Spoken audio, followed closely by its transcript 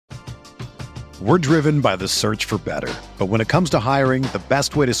We're driven by the search for better. But when it comes to hiring, the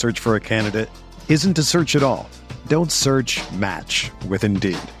best way to search for a candidate isn't to search at all. Don't search, match with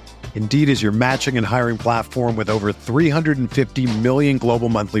Indeed. Indeed is your matching and hiring platform with over 350 million global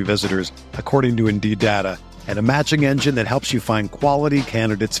monthly visitors, according to Indeed data, and a matching engine that helps you find quality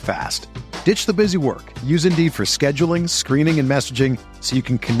candidates fast. Ditch the busy work. Use Indeed for scheduling, screening, and messaging so you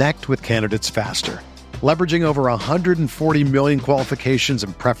can connect with candidates faster. Leveraging over 140 million qualifications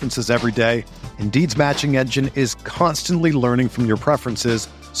and preferences every day, Indeed's matching engine is constantly learning from your preferences,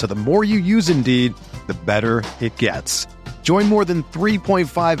 so the more you use Indeed, the better it gets. Join more than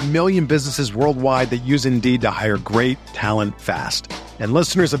 3.5 million businesses worldwide that use Indeed to hire great talent fast. And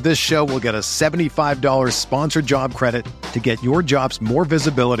listeners of this show will get a $75 sponsored job credit to get your jobs more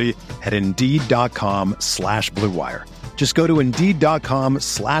visibility at Indeed.com/Blue Wire. Just go to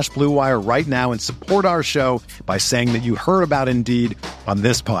Indeed.com/Blue Wire right now and support our show by saying that you heard about Indeed on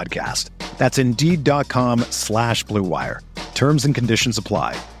this podcast. That's Indeed.com/Blue Wire. Terms and conditions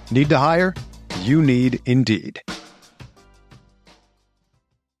apply. Need to hire? You need Indeed.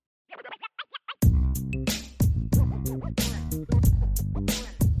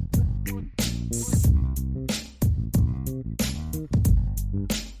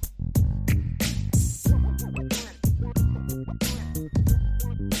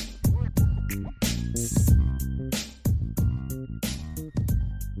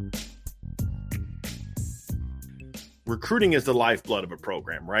 Recruiting is the lifeblood of a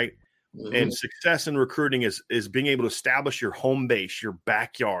program, right? Mm-hmm. And success in recruiting is being able to establish your home base, your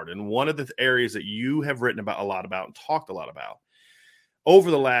backyard. And one of the areas that you have written about a lot about and talked a lot about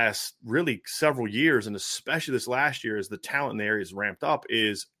over the last really several years, and especially this last year as the talent in the area is ramped up,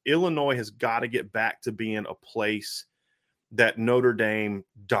 is Illinois has got to get back to being a place that Notre Dame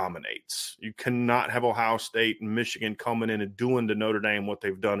dominates. You cannot have Ohio State and Michigan coming in and doing to Notre Dame what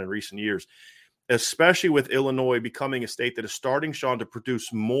they've done in recent years, especially with Illinois becoming a state that is starting, Sean, to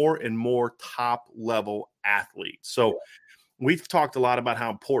produce more and more top-level athletes. So we've talked a lot about how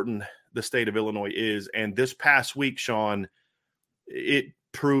important the state of Illinois is, and this past week, Sean, it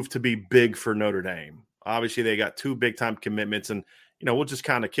proved to be big for Notre Dame. Obviously, they got two big-time commitments, and, we'll just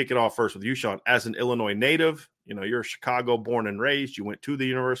kind of kick it off first with you, Sean. As an Illinois native, you're Chicago born and raised. You went to the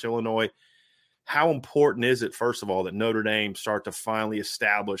University of Illinois. How important is it, first of all, that Notre Dame start to finally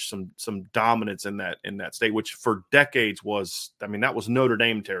establish some dominance in that state, which for decades that was Notre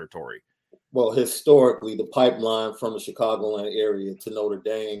Dame territory? Well, historically, the pipeline from the Chicagoland area to Notre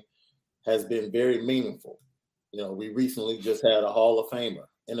Dame has been very meaningful. We recently just had a Hall of Famer,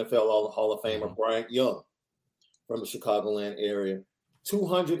 NFL Hall of Famer, Bryant Young, from the Chicagoland area.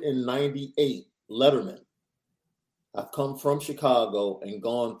 298 lettermen have come from Chicago and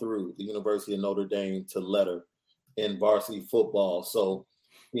gone through the University of Notre Dame to letter in varsity football. So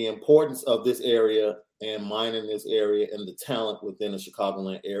the importance of this area and mining this area and the talent within the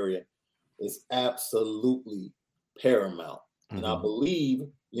Chicagoland area is absolutely paramount. Mm-hmm. And I believe,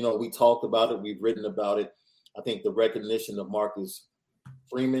 we talked about it, we've written about it. I think the recognition of Marcus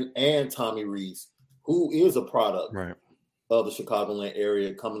Freeman and Tommy Rees, who is a product of the Chicagoland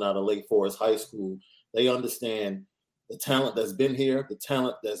area coming out of Lake Forest High School, they understand the talent that's been here, the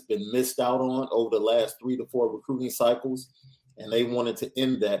talent that's been missed out on over the last 3 to 4 recruiting cycles. And they wanted to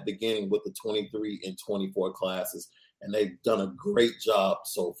end that beginning with the 23 and 24 classes. And they've done a great job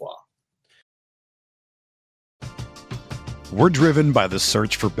so far. We're driven by the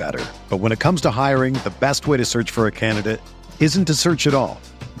search for better. But when it comes to hiring, the best way to search for a candidate isn't to search at all.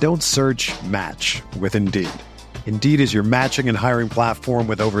 Don't search, match with Indeed. Indeed is your matching and hiring platform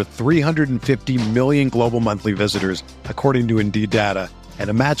with over 350 million global monthly visitors, according to Indeed data,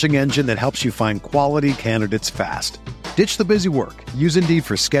 and a matching engine that helps you find quality candidates fast. Ditch the busy work. Use Indeed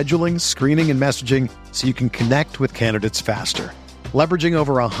for scheduling, screening, and messaging so you can connect with candidates faster. Leveraging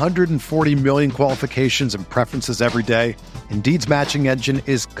over 140 million qualifications and preferences every day, Indeed's matching engine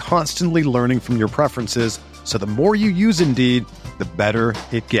is constantly learning from your preferences, so the more you use Indeed, the better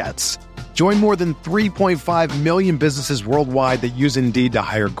it gets. Join more than 3.5 million businesses worldwide that use Indeed to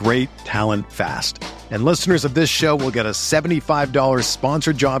hire great talent fast. And listeners of this show will get a $75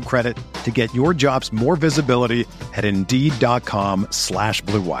 sponsored job credit to get your jobs more visibility at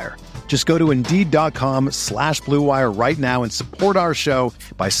Indeed.com/Blue Wire. Just go to Indeed.com/Blue Wire right now and support our show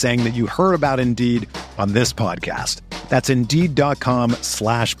by saying that you heard about Indeed on this podcast. That's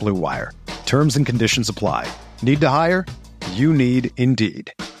Indeed.com/Blue Wire. Terms and conditions apply. Need to hire? You need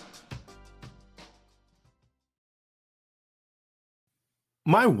Indeed.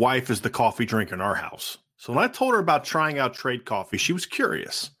 My wife is the coffee drinker in our house. So when I told her about trying out Trade Coffee, she was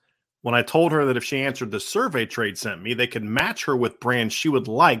curious. When I told her that if she answered the survey Trade sent me, they could match her with brands she would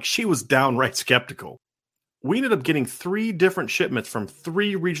like, she was downright skeptical. We ended up getting 3 different shipments from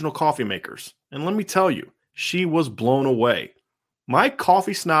 3 regional coffee makers. And let me tell you, she was blown away. My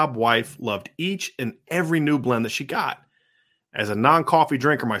coffee snob wife loved each and every new blend that she got. As a non-coffee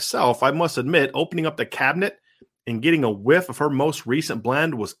drinker myself, I must admit, opening up the cabinet and getting a whiff of her most recent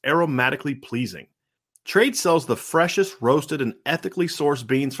blend was aromatically pleasing. Trade sells the freshest roasted and ethically sourced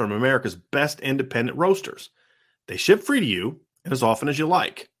beans from America's best independent roasters. They ship free to you and as often as you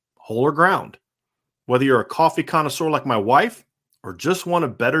like, whole or ground. Whether you're a coffee connoisseur like my wife or just want a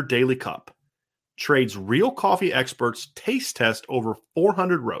better daily cup, Trade's real coffee experts taste test over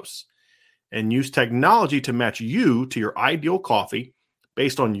 400 roasts and use technology to match you to your ideal coffee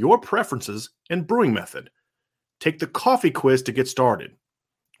based on your preferences and brewing method. Take the coffee quiz to get started.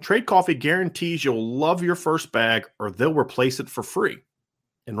 Trade Coffee guarantees you'll love your first bag or they'll replace it for free.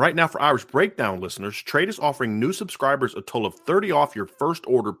 And right now for Irish Breakdown listeners, Trade is offering new subscribers a total of 30 off your first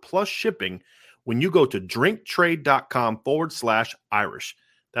order plus shipping when you go to drinktrade.com/Irish.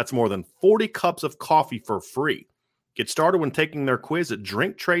 That's more than 40 cups of coffee for free. Get started when taking their quiz at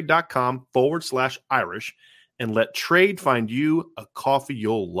drinktrade.com/Irish and let Trade find you a coffee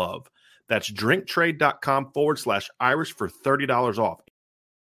you'll love. That's drinktrade.com/Irish for $30 off.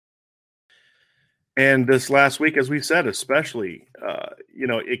 And this last week, as we said, especially,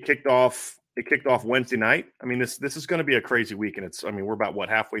 it kicked off Wednesday night. I mean, this is going to be a crazy week, and we're about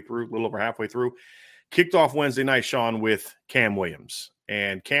halfway through, a little over halfway through. Kicked off Wednesday night, Sean, with Cam Williams,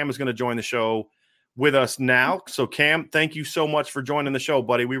 and Cam is going to join the show with us now. So, Cam, thank you so much for joining the show,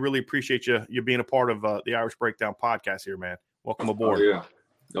 buddy. We really appreciate you being a part of the Irish Breakdown podcast here, man. Welcome aboard. Oh, yeah,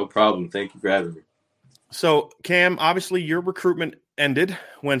 no problem. Thank you for having me. So, Cam, obviously your recruitment ended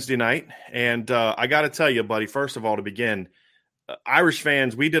Wednesday night, and I got to tell you, buddy, first of all, to begin, Irish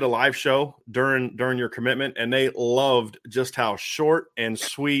fans, we did a live show during your commitment, and they loved just how short and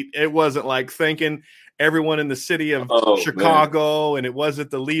sweet. It wasn't like thanking everyone in the city of Chicago, man. And it wasn't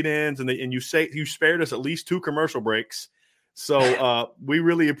the lead-ins, and you spared us at least 2 commercial breaks. So we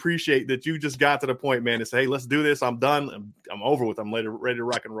really appreciate that you just got to the point, man, to say, hey, let's do this. I'm done. I'm over with. I'm ready to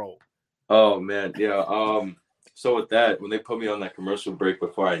rock and roll. Oh, man, yeah. So with that, when they put me on that commercial break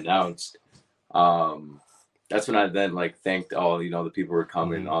before I announced, that's when I then thanked all the people who were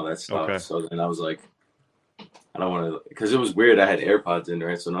coming and all that stuff. Okay. So then I was like, I don't want to, because it was weird. I had AirPods in,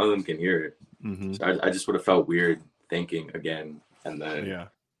 right? So none of them can hear it. Mm-hmm. So I just would have felt weird thinking again, and then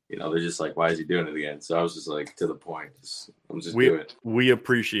they're just like, why is he doing it again? So I was just like, to the point. Do it. We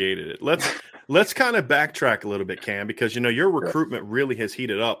appreciated it. Let's kind of backtrack a little bit, Cam, because your recruitment really has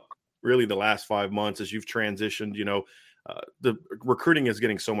heated up. Really the last 5 months as you've transitioned, the recruiting is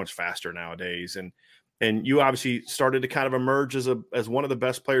getting so much faster nowadays. And you obviously started to kind of emerge as one of the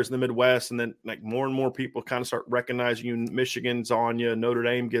best players in the Midwest. And then more and more people kind of start recognizing you. Michigan's on you. Notre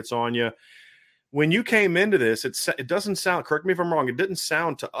Dame gets on you. When you came into this, it doesn't sound, correct me if I'm wrong, it didn't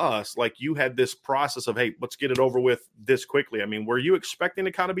sound to us like you had this process of, hey, let's get it over with this quickly. I mean, were you expecting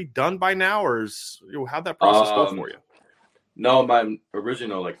to kind of be done by now, or how'd that process go for you? No, my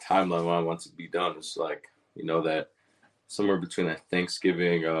original timeline when I want to be done is that somewhere between that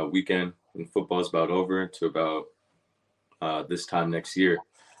Thanksgiving weekend when football is about over to about this time next year.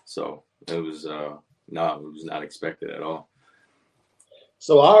 So it was it was not expected at all.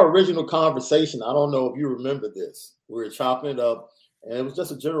 So our original conversation, I don't know if you remember this. We were chopping it up, and it was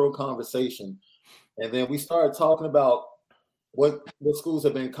just a general conversation. And then we started talking about what schools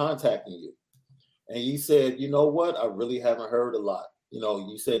have been contacting you. And you said, you know what? I really haven't heard a lot.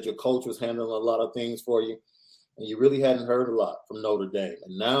 You said your coach was handling a lot of things for you, and you really hadn't heard a lot from Notre Dame.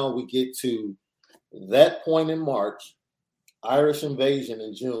 And now we get to that point in March, Irish invasion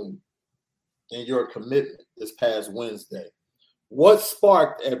in June, and your commitment this past Wednesday. What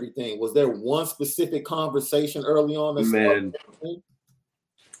sparked everything? Was there one specific conversation early on that sparked everything?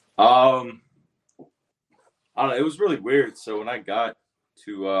 I don't know. It was really weird. So when I got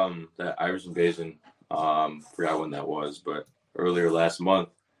to that Irish invasion, forgot when that was, but earlier last month,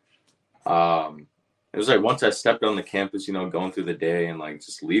 it was once I stepped on the campus, going through the day and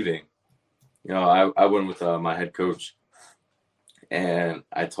just leaving, I went with my head coach, and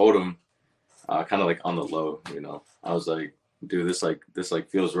I told him kind of on the low, I was like, dude, this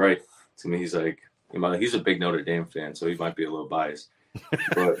feels right to me. He's like, he's a big Notre Dame fan, so he might be a little biased,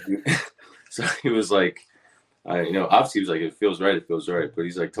 but so he was like, obviously he was like, it feels right. But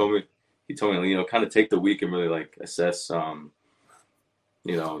he's like, he told me, kind of take the week and really assess,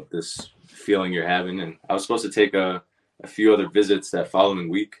 this feeling you're having. And I was supposed to take a few other visits that following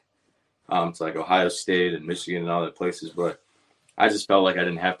week, to Ohio State and Michigan and all that places. But I just felt like I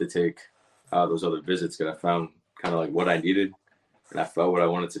didn't have to take those other visits because I found kind of like what I needed, and I felt what I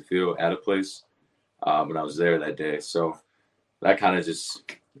wanted to feel at a place when I was there that day. So that kind of just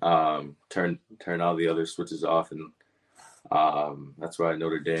turned all the other switches off, and that's why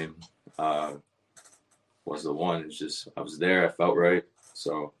Notre Dame was the one. It's just I was there, I felt right,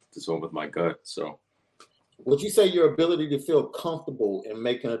 so just went with my gut. So, would you say your ability to feel comfortable in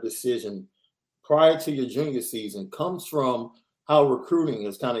making a decision prior to your junior season comes from how recruiting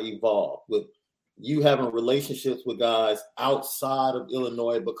has kind of evolved, with you having relationships with guys outside of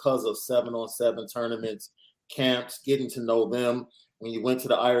Illinois because of 7-on-7 tournaments, camps, getting to know them? When you went to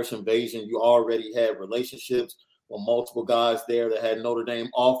the Irish Invasion, you already had relationships with multiple guys there that had Notre Dame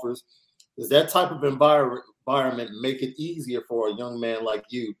offers. Does that type of environment make it easier for a young man like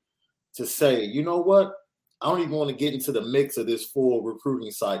you to say, you know what, I don't even want to get into the mix of this full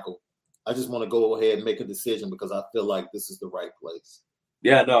recruiting cycle. I just want to go ahead and make a decision because I feel like this is the right place?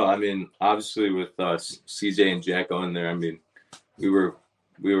 Yeah, no, I mean, obviously with CJ and Jack on there, I mean, we were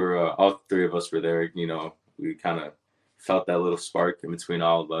all three of us were there. You know, we kind of felt that little spark in between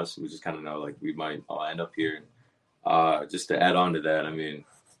all of us. We just kind of know like we might all end up here. Just to add on to that, I mean,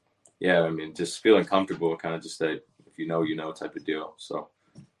 yeah, I mean, just feeling comfortable, kind of just that if you know type of deal. So,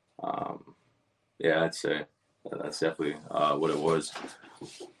 yeah, I'd say that's definitely what it was.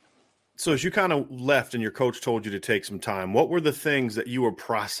 So as you kind of left and your coach told you to take some time, what were the things that you were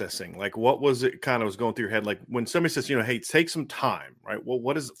processing? Like, what was it kind of was going through your head? Like when somebody says, hey, take some time, right? Well,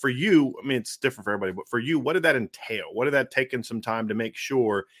 what is for you? I mean, it's different for everybody, but for you, what did that entail? What did that taking some time to make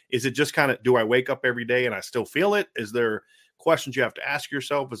sure? Is it just kind of, do I wake up every day and I still feel it? Is there questions you have to ask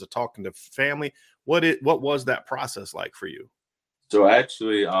yourself? Is it talking to family? What was that process like for you? So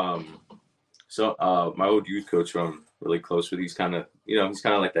actually, my old youth coach from really close with, he's kind of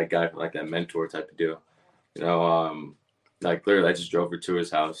like that guy, like that mentor type of deal. Like literally I just drove over to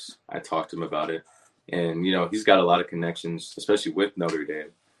his house. I talked to him about it. And, he's got a lot of connections, especially with Notre Dame.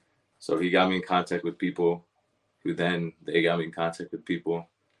 So he got me in contact with people who then they got me in contact with people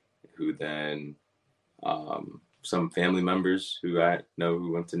who then some family members who I know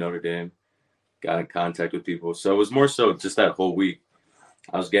who went to Notre Dame got in contact with people. So it was more so just that whole week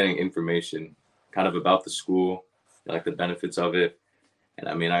I was getting information kind of about the school, like the benefits of it. And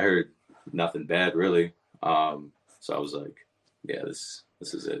I mean, I heard nothing bad really. So I was like, yeah, this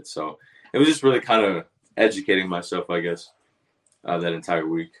is it. So it was just really kind of educating myself, I guess, that entire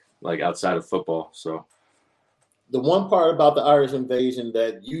week, like outside of football. So the one part about the Irish Invasion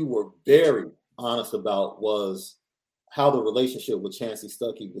that you were very honest about was how the relationship with Chancey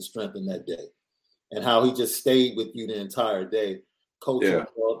Stuckey was strengthened that day and how he just stayed with you the entire day, coaching,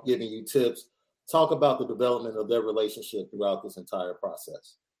 giving you tips. Talk about the development of their relationship throughout this entire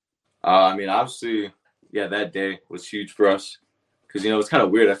process. I mean, obviously, yeah, that day was huge for us because, it's kind of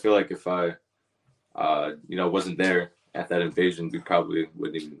weird. I feel like if I, wasn't there at that invasion, we probably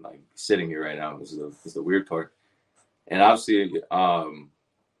wouldn't even like sitting here right now. This is the weird part. And obviously,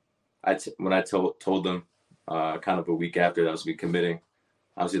 when I told them kind of a week after that I was be committing,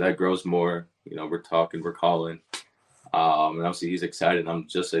 obviously that grows more. We're talking, we're calling, and obviously he's excited. I'm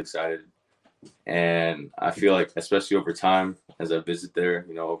just excited. And I feel like, especially over time, as I visit there,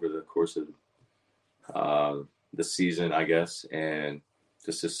 over the course of the season, I guess, and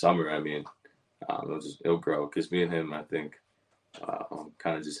just this summer, I mean, it'll grow because me and him, I think,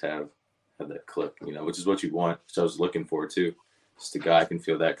 kind of just have that click, which is what you want. So I was looking for too, just a guy I can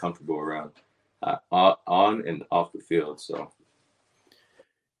feel that comfortable around, on and off the field. So.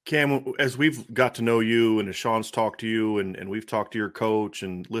 Cam, as we've got to know you and as Sean's talked to you and we've talked to your coach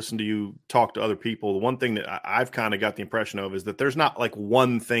and listened to you talk to other people, the one thing that I've kind of got the impression of is that there's not like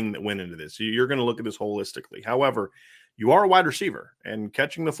one thing that went into this. You're going to look at this holistically. However, you are a wide receiver and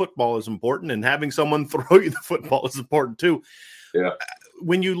catching the football is important and having someone throw you the football is important too. Yeah.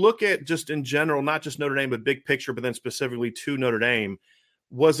 When you look at just in general, not just Notre Dame, but big picture, but then specifically to Notre Dame,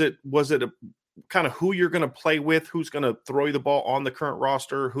 was it a kind of who you're going to play with, who's going to throw you the ball on the current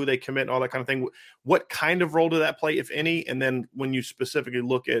roster, who they commit, all that kind of thing? What kind of role did that play, if any? And then when you specifically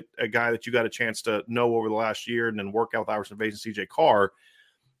look at a guy that you got a chance to know over the last year and then work out with Irish Invasion, CJ Carr,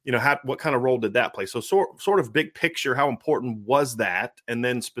 what kind of role did that play? So sort of big picture, how important was that? And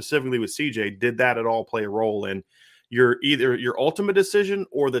then specifically with CJ, did that at all play a role in either your ultimate decision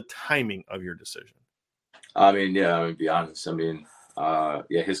or the timing of your decision? I mean, yeah, I'm going to be honest. I mean,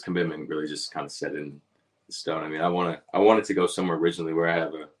 his commitment really just kind of set in stone. I mean, I wanted to go somewhere originally where I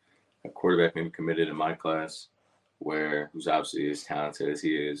have a quarterback maybe committed in my class who's obviously as talented as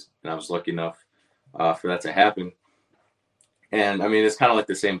he is. And I was lucky enough for that to happen. And I mean, it's kind of like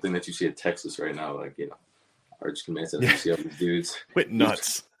the same thing that you see at Texas right now. Like, Arch Command Center. You see all these dudes. Went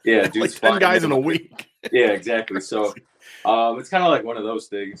nuts. Yeah, dudes. Like 10 guys in a like, week. Yeah, exactly. So it's kind of like one of those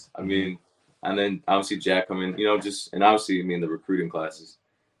things. I mean, and then obviously Jack coming, and obviously, I mean, the recruiting classes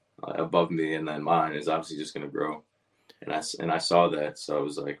above me and then mine is obviously just going to grow. And I saw that. So I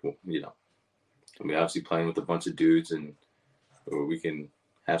was like, well, I mean, obviously playing with a bunch of dudes and who we can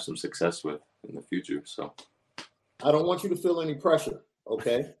have some success with in the future. So I don't want you to feel any pressure,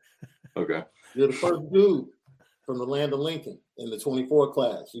 okay? Okay. You're the first dude from the land of Lincoln in the 24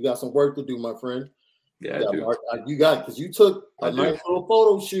 class. You got some work to do, my friend. Yeah, I do. You got, because you took a nice little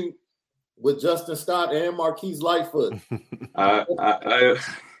photo shoot with Justin Scott and Marquise Lightfoot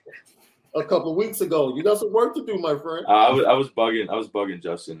a couple of weeks ago. You got some work to do, my friend. I was bugging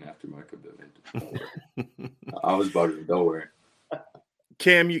Justin after my commitment. I was bugging. Don't worry.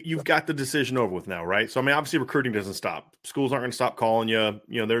 Cam, you've got the decision over with now, right? So, I mean, obviously recruiting doesn't stop. Schools aren't going to stop calling you.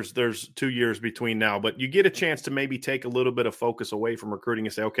 There's 2 years between now, but you get a chance to maybe take a little bit of focus away from recruiting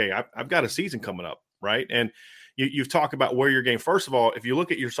and say, okay, I've got a season coming up, right? And you've talked about where you're getting. First of all, if you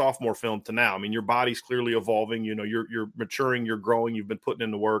look at your sophomore film to now, I mean, your body's clearly evolving. You're maturing, you're growing, you've been putting in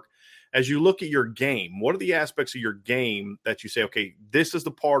the work. As you look at your game, what are the aspects of your game that you say, okay, this is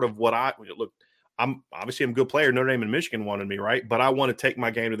the part of what I'm a good player. Notre Dame and Michigan wanted me, right? But I want to take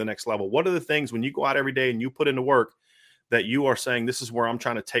my game to the next level. What are the things when you go out every day and you put in the work that you are saying, this is where I'm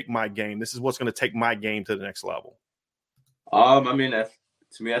trying to take my game. This is what's going to take my game to the next level. I mean,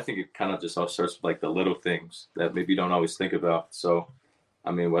 to me, I think it kind of just all starts with like the little things that maybe you don't always think about. So,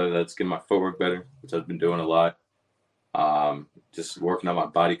 I mean, whether that's getting my footwork better, which I've been doing a lot, just working on my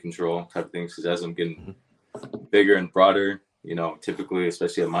body control type of things. Because as I'm getting bigger and broader, typically,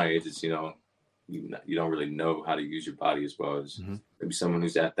 especially at my age, it's, you don't really know how to use your body as well as maybe someone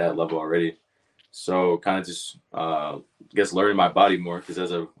who's at that level already. So kind of just, I guess, learning my body more because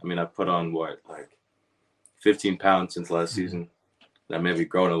I've put on 15 pounds since last season. And I maybe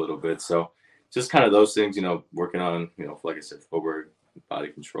grown a little bit. So just kind of those things, working on, like I said, footwork, body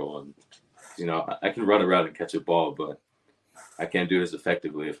control. And, I can run around and catch a ball, but I can't do it as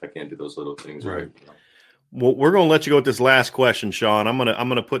effectively if I can't do those little things right. Well, we're going to let you go with this last question, Sean. I'm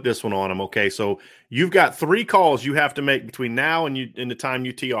gonna put this one on him. Okay, so you've got 3 calls you have to make between now and the time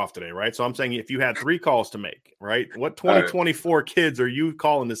you tee off today, right? So I'm saying if you had 3 calls to make, right? What 2024 kids are you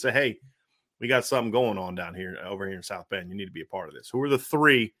calling to say, hey, we got something going on down here, over here in South Bend. You need to be a part of this. Who are the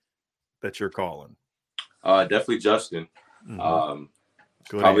 3 that you're calling? Definitely Justin.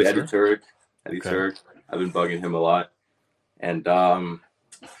 Probably Eddie Turek. Turek. I've been bugging him a lot. And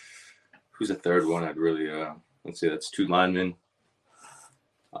who's the third one? I'd really let's see. That's 2 linemen.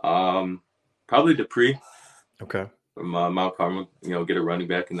 Probably Dupree. Okay. From Mount Carmel. Get a running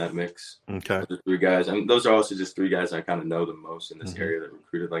back in that mix. Okay. Those are 3 guys. I mean, those are also just 3 guys I kind of know the most in this area that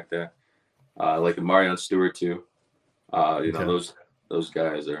recruited like that. Like the Marion Stewart too. Those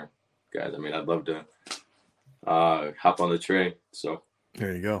guys are guys. I mean, I'd love to hop on the train. So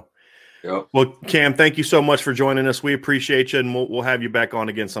there you go. Yep. Well, Cam, thank you so much for joining us. We appreciate you, and we'll have you back on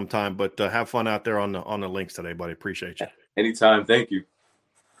again sometime. But have fun out there on the links today, buddy. Appreciate you. Anytime. Thank you.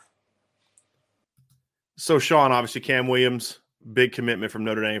 So, Sean, obviously Cam Williams, big commitment from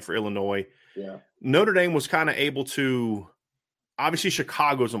Notre Dame for Illinois. Yeah. Notre Dame was kind of able to – obviously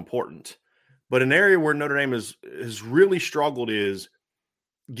Chicago's important, but an area where Notre Dame has really struggled is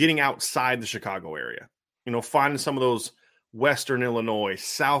getting outside the Chicago area. Finding some of those – Western Illinois,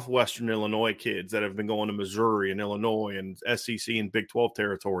 Southwestern Illinois kids that have been going to Missouri and Illinois and SEC and Big 12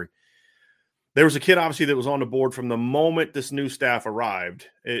 territory. There was a kid, obviously, that was on the board from the moment this new staff arrived.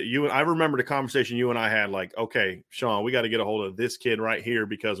 I remember the conversation you and I had, like, okay, Sean, we got to get a hold of this kid right here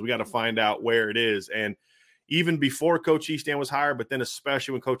because we got to find out where it is. And even before Coach Easton was hired, but then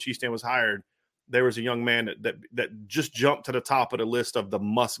especially when Coach Easton was hired, there was a young man that just jumped to the top of the list of the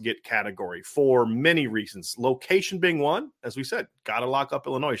must-get category for many reasons. Location being one, as we said, got to lock up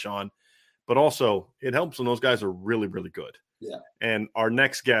Illinois, Sean. But also, it helps when those guys are really, really good. Yeah. And our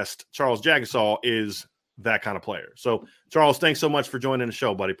next guest, Charles Jagusah, is that kind of player. So, Charles, thanks so much for joining the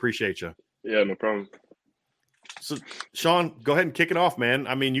show, buddy. Appreciate you. Yeah, no problem. So, Sean, go ahead and kick it off, man.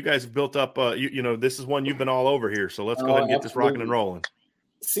 I mean, you guys have built up this is one you've been all over here. So let's go ahead and get this rocking and rolling.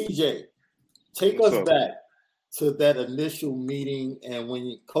 CJ. Take us back to that initial meeting and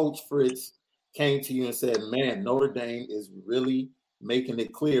when Coach Fritz came to you and said, man, Notre Dame is really making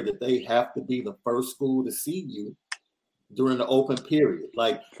it clear that they have to be the first school to see you during the open period.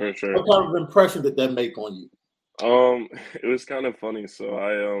 Like, for sure. What kind of impression did that make on you? It was kind of funny. So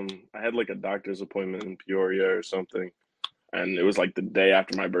I had like a doctor's appointment in Peoria or something. And it was like the day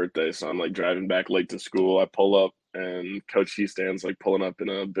after my birthday. So I'm like driving back late to school. I pull up and Coach Stands like pulling up in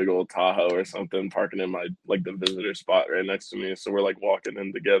a big old Tahoe or something, parking in my like the visitor spot right next to me. So we're like walking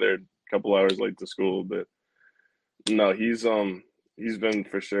in together, a couple hours late to school. But no, he's been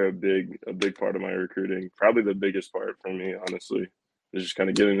for sure a big part of my recruiting. Probably the biggest part for me, honestly, is just kind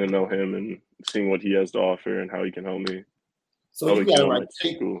of getting to know him and seeing what he has to offer and how he can help me. So you got right.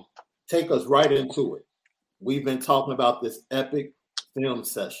 Take us right into it. We've been talking about this epic film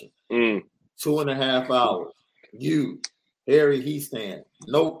session. 2.5 hours. You, Harry Heastand,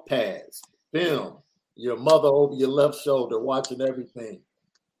 notepads, film, your mother over your left shoulder watching everything.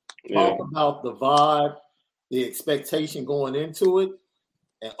 Talk about the vibe, the expectation going into it,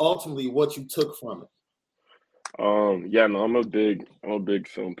 and ultimately what you took from it. I'm a big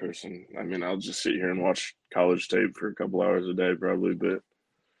film person. I mean, I'll just sit here and watch college tape for a couple hours a day probably, but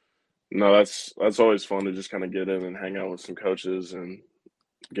no, that's always fun to just kind of get in and hang out with some coaches and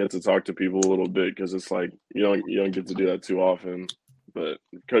get to talk to people a little bit, because it's like you don't get to do that too often. But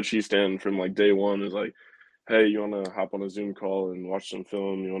Coach Easton from like day one is like, hey, you want to hop on a Zoom call and watch some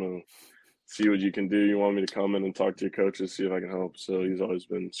film? You want to see what you can do? You want me to come in and talk to your coaches, see if I can help? So he's always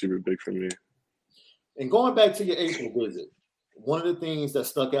been super big for me. And going back to your April visit, one of the things that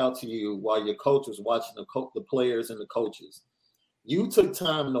stuck out to you while your coach was watching the players and the coaches, you took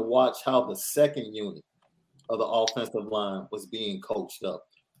time to watch how the second unit of the offensive line was being coached up.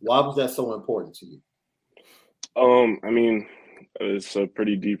 Why was that so important to you? I mean, it's a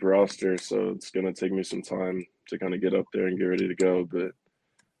pretty deep roster, so it's going to take me some time to kind of get up there and get ready to go. But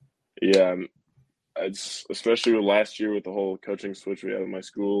yeah, it's especially with last year with the whole coaching switch we had at my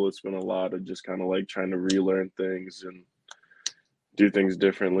school, it's been a lot of just kind of like trying to relearn things and do things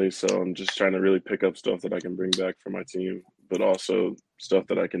differently. So I'm just trying to really pick up stuff that I can bring back for my team, but also stuff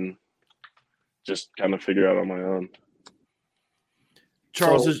that I can just kind of figure out on my own.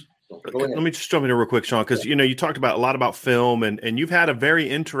 Charles, let me just jump in here real quick, Sean, because, you talked about a lot about film and you've had a very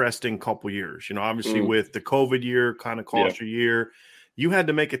interesting couple years, obviously with the COVID year kind of cost your year. You had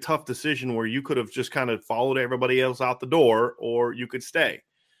to make a tough decision where you could have just kind of followed everybody else out the door, or you could stay.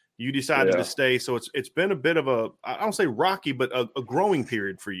 You decided to stay. So it's been a bit of a, I don't say rocky, but a growing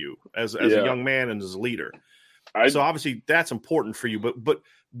period for you as a young man and as a leader. So obviously that's important for you, but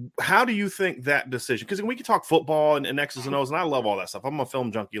how do you think that decision, because we can talk football and X's and O's, and I love all that stuff. I'm a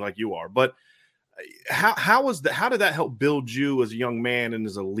film junkie like you are, but how did that help build you as a young man and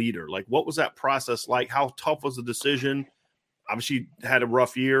as a leader? Like, what was that process like? How tough was the decision? Obviously you had a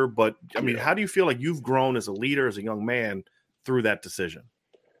rough year, but I mean, how do you feel like you've grown as a leader, as a young man through that decision?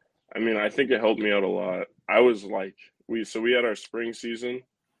 I mean, I think it helped me out a lot. I was like, we had our spring season,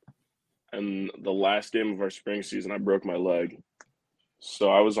 and the last game of our spring season, I broke my leg.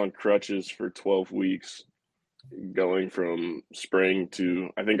 So I was on crutches for 12 weeks going from spring to,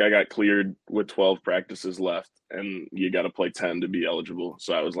 I think I got cleared with 12 practices left, and you got to play 10 to be eligible.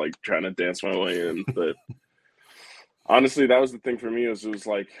 So I was like trying to dance my way in. But honestly, that was the thing for me, it was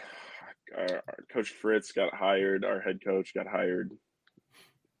like our Coach Fritz got hired, our head coach got hired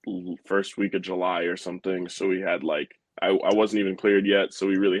first week of July or something. So we had like, I wasn't even cleared yet. So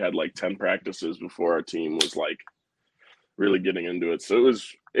we really had like 10 practices before our team was like really getting into it. So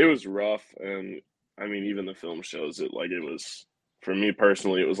it was rough. And I mean, even the film shows it. Like, it was, for me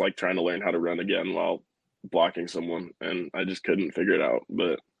personally, it was like trying to learn how to run again while blocking someone. And I just couldn't figure it out.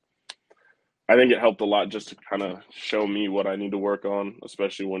 But I think it helped a lot just to kind of show me what I need to work on,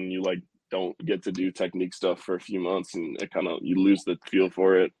 especially when you like don't get to do technique stuff for a few months and it kind of, you lose the feel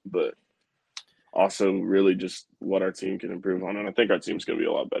for it, but also really just what our team can improve on. And I think our team's going to be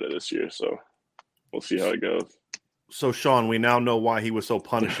a lot better this year. So we'll see how it goes. So, Sean, we now know why he was so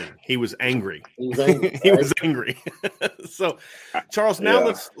punishing. He was angry. He was angry. He was angry. So, Charles, now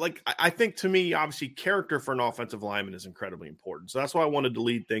let's, like, I think to me, obviously, character for an offensive lineman is incredibly important. So that's why I wanted to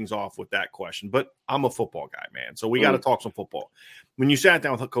lead things off with that question. But I'm a football guy, man. So we got to talk some football. When you sat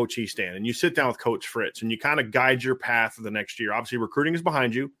down with Coach Easton and you sit down with Coach Fritz and you kind of guide your path for the next year, obviously recruiting is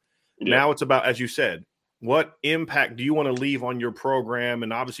behind you. Yeah. Now it's about, as you said, what impact do you want to leave on your program?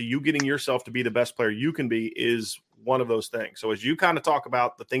 And obviously you getting yourself to be the best player you can be is one of those things. So as you kind of talk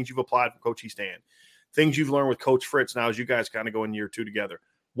about the things you've applied from Coach Easton, things you've learned with Coach Fritz now as you guys kind of go in year two together,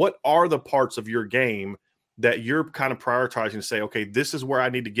 what are the parts of your game that you're kind of prioritizing to say, okay, this is where I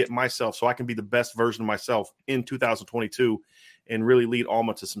need to get myself so I can be the best version of myself in 2022 and really lead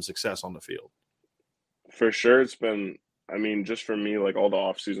Alma to some success on the field? For sure. It's been, I mean, just for me, like all the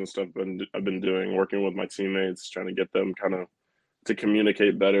off-season stuff I've been doing, working with my teammates, trying to get them kind of to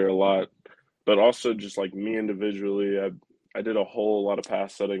communicate better a lot. But also just like me individually, I did a whole lot of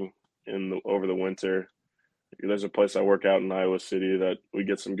pass setting over the winter. There's a place I work out in Iowa City that we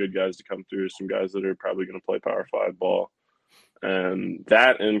get some good guys to come through, some guys that are probably going to play Power 5 ball. And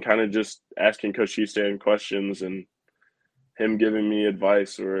that, and kind of just asking Coach Easton questions and him giving me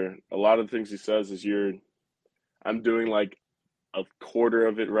advice, or a lot of the things he says is I'm doing like a quarter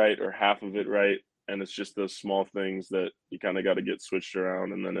of it right or half of it right. And it's just those small things that you kind of got to get switched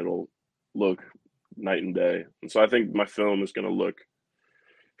around, and then it'll look night and day. And so I think my film is going to look,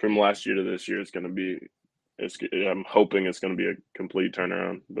 from last year to this year, it's going to be, I'm hoping it's going to be a complete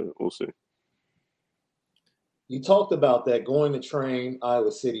turnaround, but we'll see. You talked about that, going to train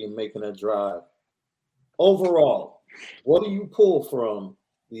Iowa City and making that drive. Overall, what do you pull from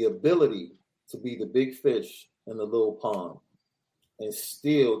the ability to be the big fish in the little pond and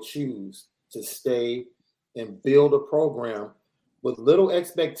still choose to stay and build a program with little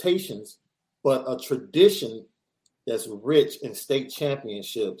expectations, but a tradition that's rich in state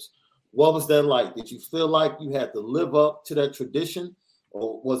championships? What was that like? Did you feel like you had to live up to that tradition,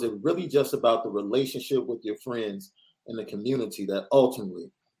 or was it really just about the relationship with your friends and the community that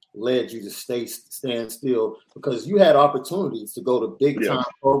ultimately led you to stand still? Because you had opportunities to go to big time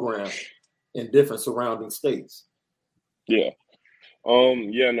programs in different surrounding states. Yeah.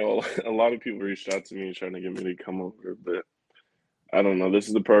 No, a lot of people reached out to me trying to get me to come over, but I don't know. This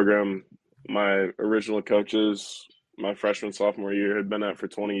is the program my original coaches, my freshman, sophomore year, had been at for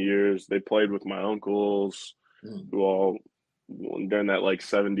 20 years. They played with my uncles who all during that like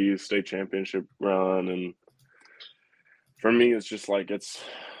 70s state championship run. And for me, it's just like,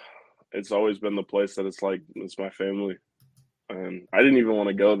 it's always been the place that it's like, it's my family. And I didn't even want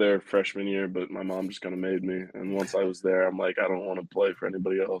to go there freshman year, but my mom just kind of made me. And once I was there, I'm like, I don't want to play for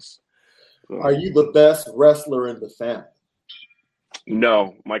anybody else. So, are you the best wrestler in the family?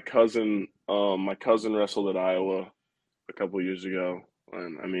 No, my cousin wrestled at Iowa a couple of years ago.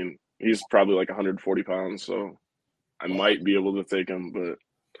 And I mean, he's probably like 140 pounds. So I might be able to take him, but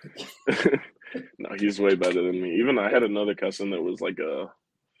no, he's way better than me. Even I had another cousin that was like a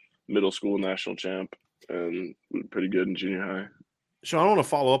middle school national champ and pretty good in junior high. Sean, I want to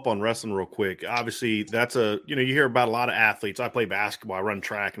follow up on wrestling real quick. Obviously, that's you hear about a lot of athletes. I play basketball, I run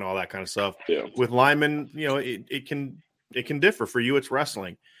track and all that kind of stuff. Yeah. With linemen, it can differ. For you, it's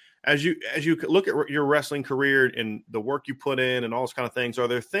wrestling. As you look at your wrestling career and the work you put in and all those kind of things, are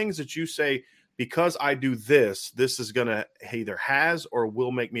there things that you say, because I do this is going to either has or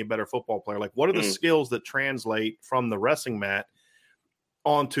will make me a better football player? Like, what are the skills that translate from the wrestling mat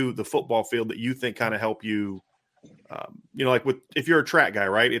onto the football field that you think kind of help you? Like if you're a track guy,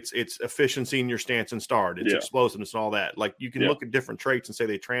 right? It's efficiency in your stance and start. It's explosiveness and all that. Like, you can look at different traits and say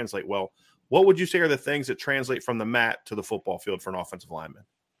they translate well. What would you say are the things that translate from the mat to the football field for an offensive lineman?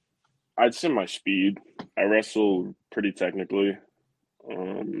 I'd say my speed. I wrestle pretty technically.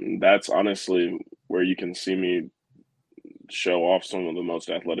 That's honestly where you can see me show off some of the most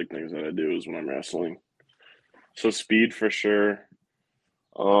athletic things that I do is when I'm wrestling. So speed for sure.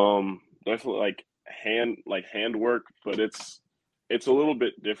 Definitely hand work, but it's a little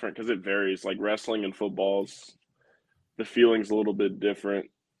bit different because it varies. Like wrestling and footballs, the feeling's a little bit different.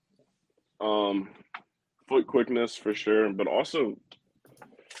 Foot quickness for sure, but also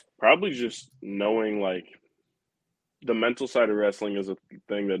probably just knowing like the mental side of wrestling is a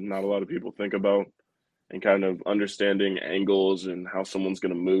thing that not a lot of people think about, and kind of understanding angles and how someone's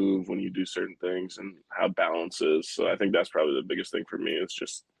going to move when you do certain things and how balance is. So I think that's probably the biggest thing for me is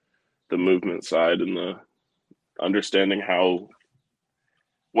just the movement side and the understanding how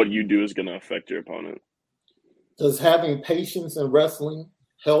what you do is going to affect your opponent. Does having patience in wrestling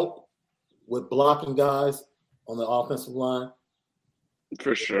help with blocking guys on the offensive line?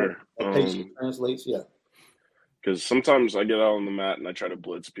 For sure. Patience translates, yeah. Because sometimes I get out on the mat and I try to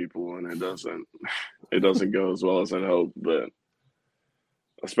blitz people and it doesn't go as well as I'd hope. But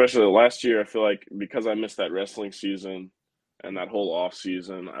especially last year, I feel like because I missed that wrestling season and that whole off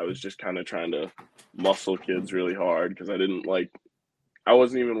season, I was just kind of trying to muscle kids really hard because I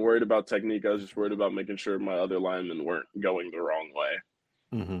wasn't even worried about technique. I was just worried about making sure my other linemen weren't going the wrong way.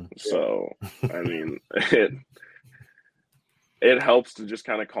 Mm-hmm. So, I mean, it helps to just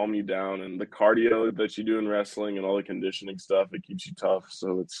kind of calm you down, and the cardio that you do in wrestling and all the conditioning stuff, it keeps you tough.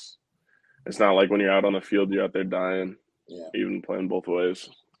 So it's not like when you're out on the field, you're out there dying, even playing both ways.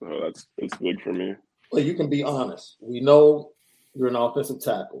 So it's big for me. Well, you can be honest. We know you're an offensive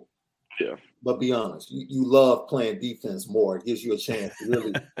tackle. Yeah. But be honest. You love playing defense more. It gives you a chance to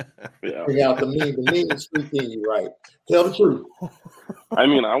really bring out the mean streak in you, right? Tell the truth. I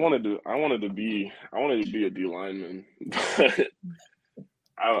mean, I wanted to be a D lineman.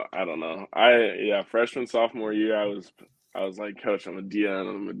 I don't know. Freshman, sophomore year, I was I was like, Coach, I'm a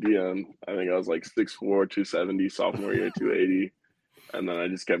DN. I think I was like 6'4", 270, sophomore year, 280. And then I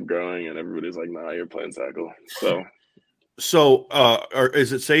just kept growing, and everybody's like, nah, you're playing tackle. So,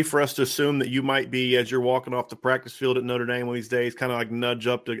 is it safe for us to assume that you might be, as you're walking off the practice field at Notre Dame one of these days, kind of like nudge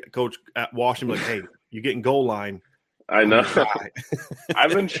up to Coach at Washington, like, hey, you're getting goal line. I know.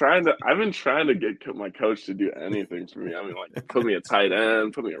 I've been trying to get my coach to do anything for me. I mean, like, put me a tight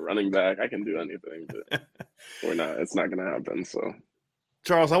end, put me a running back. I can do anything, but we're not. It's not going to happen. So,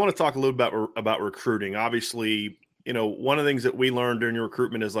 Charles, I want to talk a little about recruiting. Obviously, you know, one of the things that we learned during your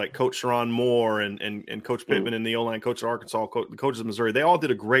recruitment is like Coach Sharon Moore and Coach Pittman and the O-line coach at Arkansas, the coaches of Missouri. They all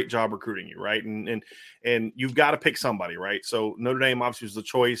did a great job recruiting you, right? And you've got to pick somebody, right? So Notre Dame obviously was the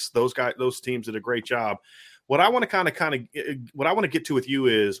choice. Those teams did a great job. What I want to get to with you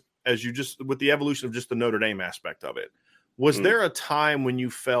is, as you just with the evolution of just the Notre Dame aspect of it, was there a time when you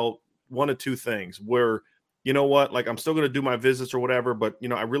felt one of two things where, you know what, like I'm still going to do my visits or whatever, but you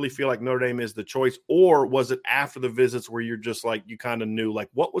know, I really feel like Notre Dame is the choice? Or was it after the visits where you're just like, you kind of knew, like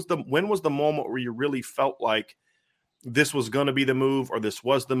when was the moment where you really felt like this was going to be the move or this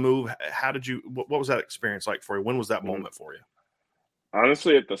was the move? What was that experience like for you? When was that moment for you?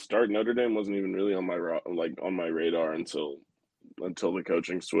 Honestly, at the start, Notre Dame wasn't even really on my radar until the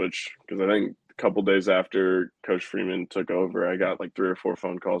coaching switch. Because I think a couple days after Coach Freeman took over, I got like 3 or 4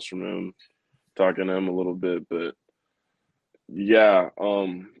 phone calls from him, talking to him a little bit. But yeah,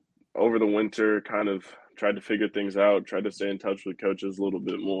 over the winter, kind of tried to figure things out, tried to stay in touch with coaches a little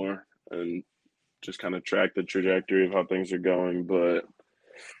bit more, and just kind of track the trajectory of how things are going. But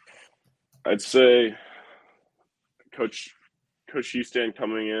I'd say Coach Easton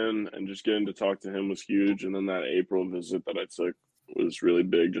coming in and just getting to talk to him was huge. And then that April visit that I took was really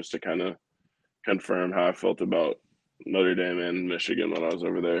big, just to kind of confirm how I felt about Notre Dame and Michigan when I was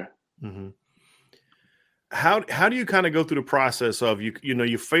over there. Mm-hmm. How do you kind of go through the process of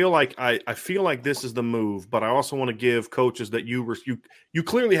you feel like I feel like this is the move, but I also want to give coaches that you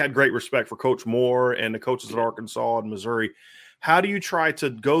clearly had great respect for Coach Moore and the coaches at Arkansas and Missouri. How do you try to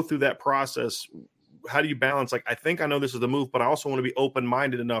go through that process? How do you balance, like, I think I know this is the move, but I also want to be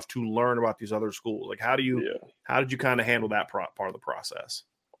open-minded enough to learn about these other schools? Like, how did you kind of handle that part of the process?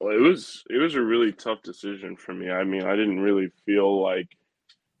 Well, it was a really tough decision for me. I mean, I didn't really feel like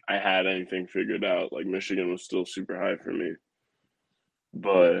I had anything figured out. Like, Michigan was still super high for me.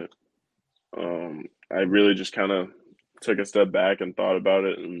 But I really just kind of took a step back and thought about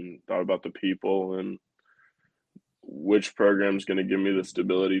it and thought about the people and which program is going to give me the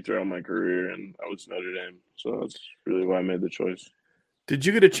stability throughout my career, and I was Notre Dame. So that's really why I made the choice. Did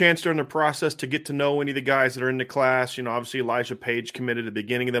you get a chance during the process to get to know any of the guys that are in the class? You know, obviously Elijah Page committed at the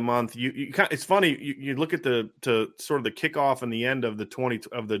beginning of the month. It's funny. You look at the sort of the kickoff and the end of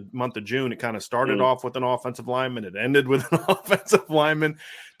the month of June. It kind of started off with an offensive lineman. It ended with an offensive lineman.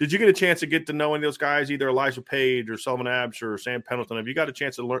 Did you get a chance to get to know any of those guys, either Elijah Page or Sullivan Absher or Sam Pendleton? Have you got a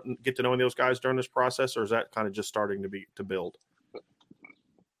chance to get to know any of those guys during this process, or is that kind of just starting to build?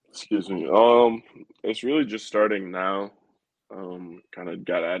 Excuse me. It's really just starting now. Kind of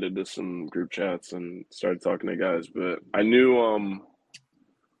got added to some group chats and started talking to guys, but I knew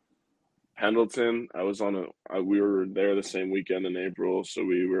Pendleton. We were there the same weekend in April, so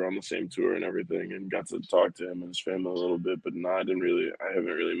we were on the same tour and everything, and got to talk to him and his family a little bit. But no, I haven't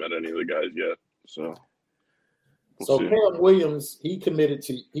really met any of the guys yet. So Cam Williams, he committed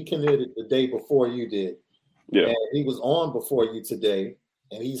the day before you did. Yeah, and he was on before you today,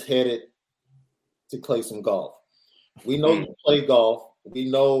 and he's headed to play some golf. We know you play golf. We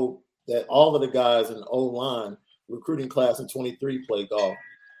know that all of the guys in the O-line recruiting class in 23 play golf.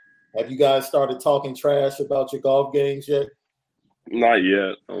 Have you guys started talking trash about your golf games yet? Not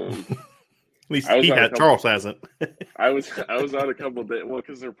yet. At least Charles hasn't. I was out a couple of days. Well,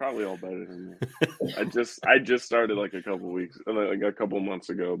 because they're probably all better than me. I just started like a couple months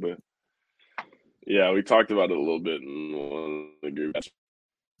ago, but yeah, we talked about it a little bit in one of the groups.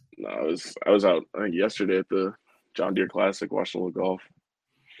 No, I was out, I think, yesterday at the John Deere Classic watching a little golf.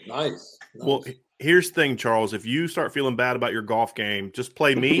 Nice. Well, here's the thing, Charles. If you start feeling bad about your golf game, just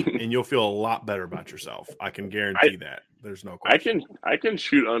play me, and you'll feel a lot better about yourself. I can guarantee that. There's no question. I can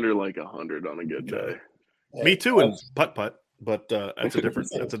shoot under like 100 on a good day. Me too, and putt, but that's a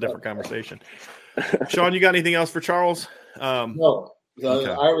different conversation. Sean, you got anything else for Charles? No.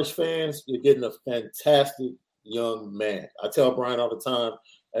 Okay. Irish fans, you're getting a fantastic young man. I tell Brian all the time.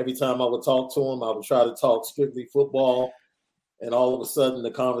 Every time I would talk to him, I would try to talk strictly football, and all of a sudden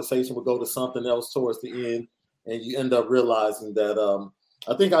the conversation would go to something else towards the end, and you end up realizing that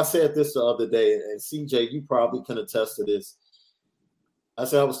I think I said this the other day, and CJ, you probably can attest to this. I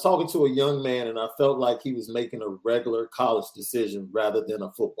said I was talking to a young man, and I felt like he was making a regular college decision rather than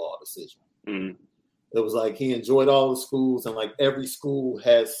a football decision. Mm. It was like he enjoyed all the schools, and like every school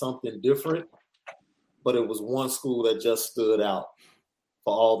had something different, but it was one school that just stood out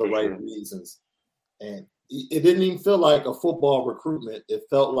for all the right reasons. And it didn't even feel like a football recruitment. It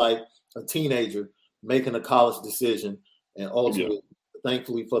felt like a teenager making a college decision, and ultimately,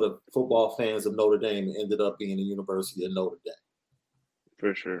 thankfully for the football fans of Notre Dame, it ended up being the University of Notre Dame.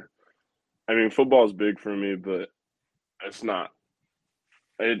 For sure. I mean, football is big for me, but it's not.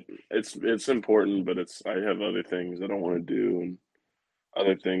 It's important, but I have other things that I want to do and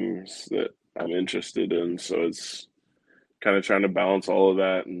other things that I'm interested in. So it's kind of trying to balance all of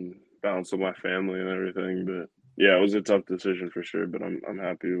that and balance with my family and everything. But yeah, it was a tough decision for sure. But I'm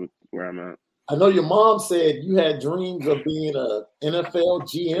happy with where I'm at. I know your mom said you had dreams of being a NFL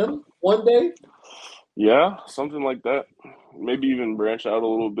GM one day. Yeah, something like that. Maybe even branch out a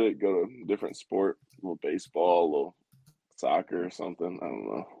little bit, go to a different sport, a little baseball, a little soccer or something. I don't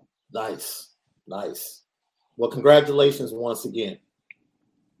know. Nice. Well, congratulations once again.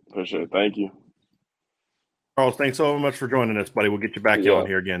 For sure. Thank you. Charles, thanks so much for joining us, buddy. We'll get you back on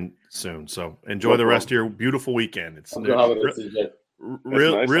here again soon. So enjoy the rest of your beautiful weekend. It's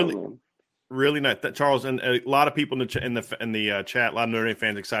really nice. Charles, and a lot of people in the chat, a lot of Notre Dame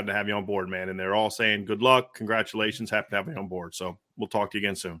fans excited to have you on board, man. And they're all saying good luck, congratulations, happy to have you on board. So we'll talk to you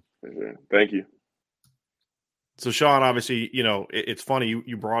again soon. Okay. Thank you. So Sean, obviously, it's funny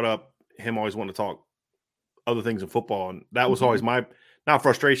you brought up him always wanting to talk other things in football, and that was always my not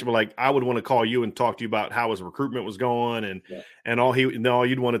frustration, but like I would want to call you and talk to you about how his recruitment was going, and all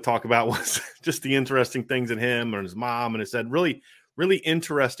you'd want to talk about was just the interesting things in him and his mom, and it said really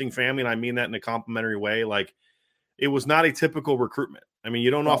interesting family, and I mean that in a complimentary way. Like it was not a typical recruitment. I mean, you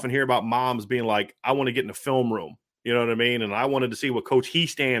don't often hear about moms being like, I want to get in the film room. You know what I mean? And I wanted to see what Coach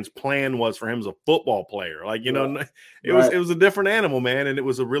Heastand's plan was for him as a football player. Like, it was a different animal, man. And it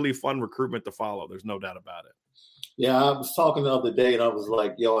was a really fun recruitment to follow. There's no doubt about it. Yeah, I was talking the other day and I was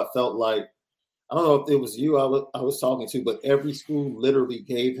like, I felt like, I don't know if it was you I was talking to, but every school literally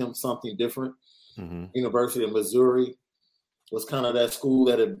gave him something different. Mm-hmm. University of Missouri was kind of that school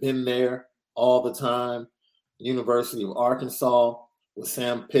that had been there all the time. University of Arkansas with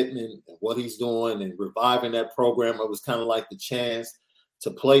Sam Pittman and what he's doing and reviving that program. It was kind of like the chance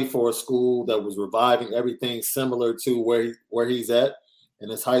to play for a school that was reviving everything similar to where he's at in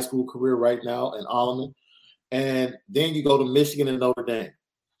his high school career right now in Alleman. And then you go to Michigan and Notre Dame.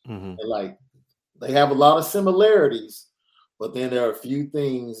 Mm-hmm. And like they have a lot of similarities, but then there are a few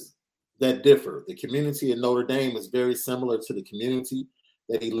things that differ. The community in Notre Dame is very similar to the community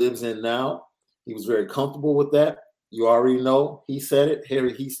that he lives in now. He was very comfortable with that. You already know, he said it.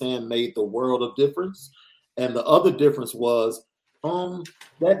 Harry Heastand made the world of difference. And the other difference was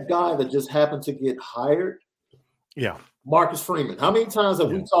that guy that just happened to get hired. Yeah. Marcus Freeman. How many times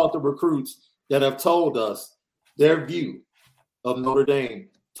have we talked to recruits that have told us their view of Notre Dame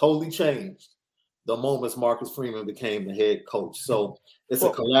totally changed the moment Marcus Freeman became the head coach? So it's a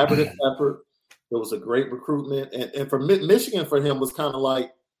collaborative effort. It was a great recruitment. And for Michigan, for him, was kind of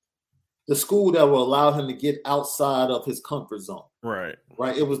like the school that will allow him to get outside of his comfort zone. Right.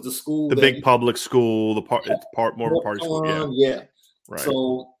 It was the school, the big public school, it's more of a party school. Yeah. Right.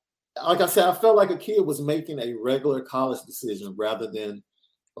 So, like I said, I felt like a kid was making a regular college decision rather than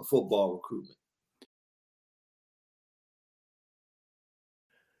a football recruitment.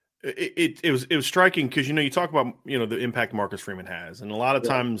 It was striking because you talk about the impact Marcus Freeman has, and a lot of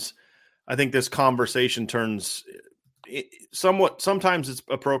times I think this conversation turns sometimes it's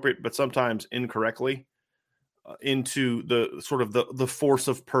appropriate, but sometimes incorrectly into the sort of the force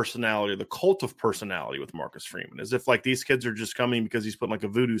of personality, the cult of personality with Marcus Freeman, as if like these kids are just coming because he's putting like a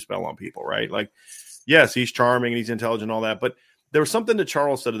voodoo spell on people, right? Like, yes, he's charming and he's intelligent and all that, but there was something that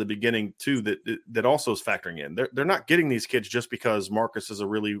Charles said at the beginning too that also is factoring in. They're not getting these kids just because Marcus is a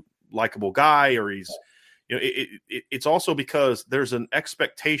really likable guy or he's it's also because there's an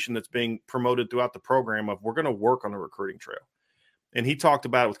expectation that's being promoted throughout the program of we're going to work on a recruiting trail. And he talked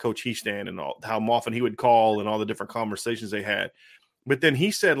about it with Coach Heastand and how often he would call and all the different conversations they had. But then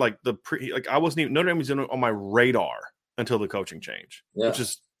he said I wasn't even, Notre Dame was on my radar until the coaching change, which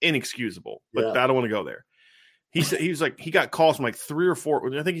is inexcusable. But I don't want to go there. He said he got calls from like 3 or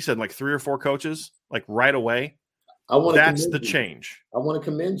 4. I think he said like 3 or 4 coaches like right away. That's the change. I want to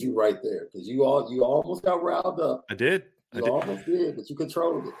commend you right there because you almost got riled up. I did. You almost did, but you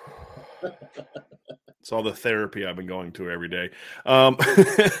controlled it. It's all the therapy I've been going to every day. But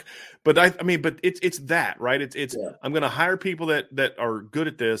but it's that, right? It's I'm going to hire people that are good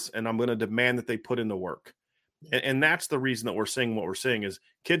at this, and I'm going to demand that they put in the work. And that's the reason that we're seeing what we're seeing is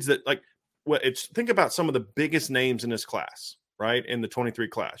kids that think about some of the biggest names in this class, right? In the 23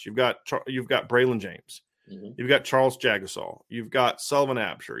 class, you've got Braylon James, you've got Charles Jagusah, you've got Sullivan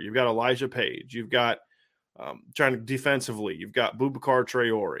Absher, you've got Elijah Page, you've got trying to defensively, you've got Boubacar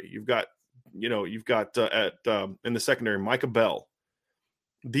Traore, you've got in the secondary, Micah Bell.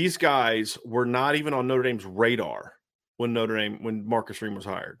 These guys were not even on Notre Dame's radar when Marcus Freeman was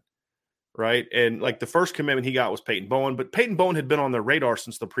hired. Right. And like the first commitment he got was Peyton Bowen, but Peyton Bowen had been on their radar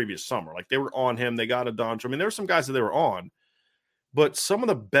since the previous summer. Like they were on him. They got a Dontre. I mean, there were some guys that they were on, but some of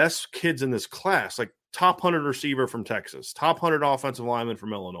the best kids in this class, like top 100 receiver from Texas, top 100 offensive lineman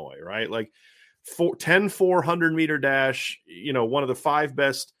from Illinois, right? Like 400 meter dash, one of the 5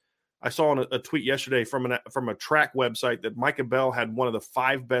 best. I saw a tweet yesterday from a track website that Micah Bell had one of the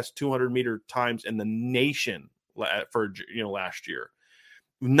 5 best 200 meter times in the nation for last year.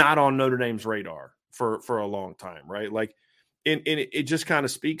 Not on Notre Dame's radar for a long time, right? Like, and it just kind of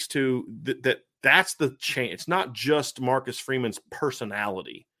speaks to that's the change. It's not just Marcus Freeman's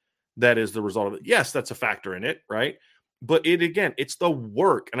personality that is the result of it. Yes, that's a factor in it, right? But it's the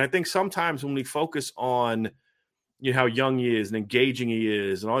work. And I think sometimes when we focus on how young he is and engaging he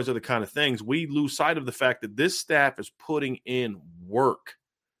is and all these other kind of things, we lose sight of the fact that this staff is putting in work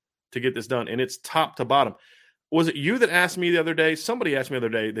to get this done, and it's top to bottom. Was it you that asked me the other day? Somebody asked me the other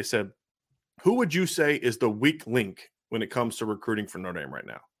day, they said, who would you say is the weak link when it comes to recruiting for Notre Dame right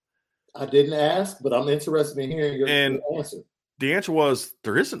now? I didn't ask, but I'm interested in hearing your answer. The answer was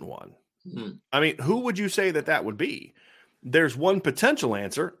there isn't one. Mm-hmm. I mean, who would you say that would be? There's one potential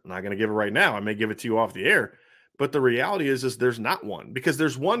answer. I'm not going to give it right now. I may give it to you off the air. But the reality is there's not one, because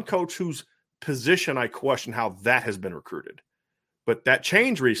there's one coach whose position I question how that has been recruited. But that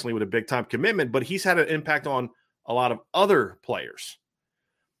changed recently with a big-time commitment, but he's had an impact on a lot of other players.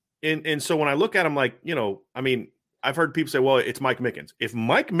 And so when I look at him, like, I've heard people say, well, it's Mike Mickens. If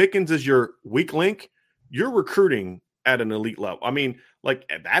Mike Mickens is your weak link, you're recruiting at an elite level. I mean, like,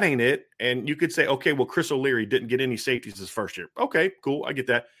 that ain't it. And you could say, okay, well, Chris O'Leary didn't get any safeties his first year. Okay, cool. I get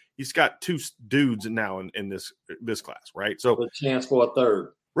that. He's got 2 dudes now in this class, right? So a chance for a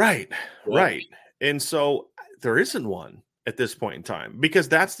third. Right, yeah. Right. And so there isn't one at this point in time, because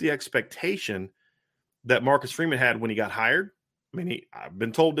that's the expectation that Marcus Freeman had when he got hired. I mean, I've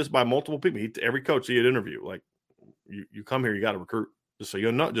been told this by multiple people. Every coach he had interviewed, like, you come here, you got to recruit. Just so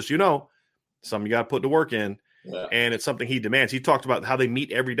you know, something you got to put the work in. Yeah. And it's something he demands. He talked about how they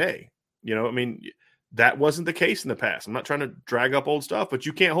meet every day. That wasn't the case in the past. I'm not trying to drag up old stuff, but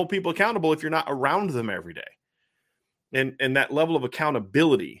you can't hold people accountable if you're not around them every day. And that level of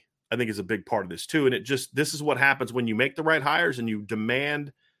accountability, I think, is a big part of this too. And this is what happens when you make the right hires and you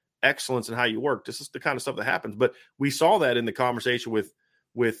demand excellence in how you work. This is the kind of stuff that happens. But we saw that in the conversation with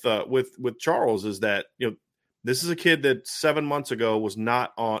Charles, is that, this is a kid that 7 months ago was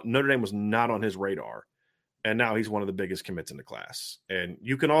not on Notre Dame, was not on his radar. And now he's one of the biggest commits in the class. And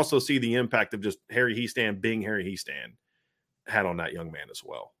you can also see the impact of just Harry Hiestand being Harry Hiestand had on that young man as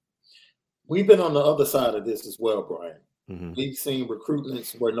well. We've been on the other side of this as well, Brian. Mm-hmm. We've seen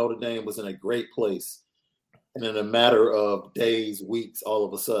recruitments where Notre Dame was in a great place, and in a matter of days, weeks, all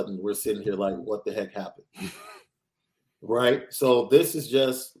of a sudden, we're sitting here like, what the heck happened? Right? So this is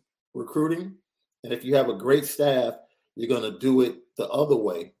just recruiting. And if you have a great staff, you're going to do it the other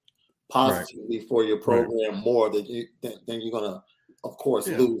way, positively, right, for your program, right, more than you're going to, of course,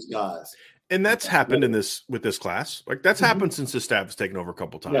 lose guys. And that's happened with this class. Like, that's happened since the staff has taken over a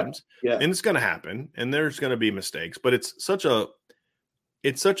couple times. Yeah. And it's going to happen, and there's going to be mistakes, but it's such a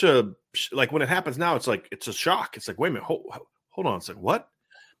like, when it happens now, it's like, it's a shock. It's like, wait a minute, hold on a second. What?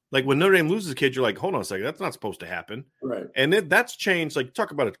 Like, when Notre Dame loses a kid, you're like, hold on a second, that's not supposed to happen. Right. And that's changed. Like,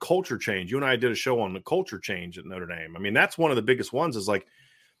 talk about a culture change. You and I did a show on the culture change at Notre Dame. I mean, that's one of the biggest ones, is like,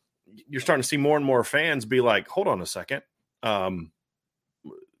 you're starting to see more and more fans be like, hold on a second.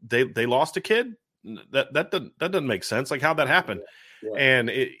 They lost a kid. That doesn't make sense. Like, how'd that happen? Yeah.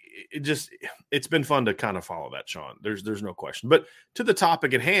 And it's been fun to kind of follow that, Sean. There's no question. But to the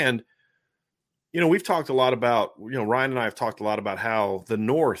topic at hand, we've talked a lot about, Ryan and I have talked a lot about how the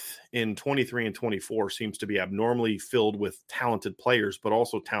North in 23 and 24 seems to be abnormally filled with talented players, but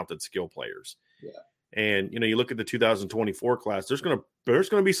also talented skill players. Yeah. And, you look at the 2024 class, there's going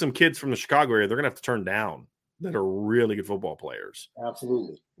to be some kids from the Chicago area they're going to have to turn down that are really good football players.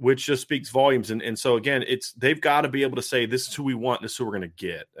 Absolutely. Which just speaks volumes. And so, again, they've got to be able to say, this is who we want, this is who we're going to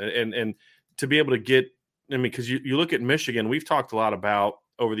get. And to be able to get, because you look at Michigan, we've talked a lot about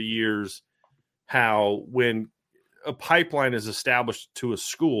over the years how when a pipeline is established to a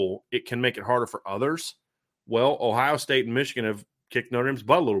school, it can make it harder for others. Well, Ohio State and Michigan have kicked Notre Dame's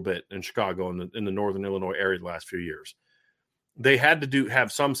butt a little bit in Chicago in the northern Illinois area the last few years. They had to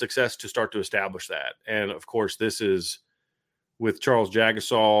have some success to start to establish that. And, of course, this is with Charles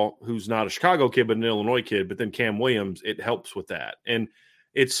Jagusah, who's not a Chicago kid but an Illinois kid, but then Cam Williams, it helps with that. And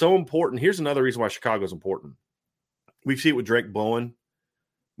it's so important. Here's another reason why Chicago's important. We see it with Drake Bowen.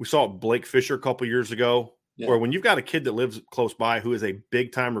 We saw it with Blake Fisher a couple years ago, where when you've got a kid that lives close by who is a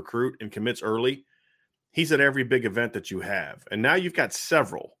big-time recruit and commits early, he's at every big event that you have. And now you've got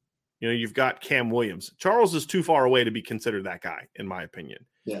several. You've got Cam Williams. Charles is too far away to be considered that guy, in my opinion.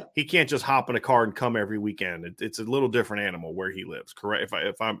 Yeah. He can't just hop in a car and come every weekend. It's a little different animal where he lives. Correct?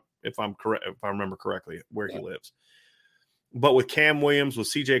 If I remember correctly, where he lives. But with Cam Williams, with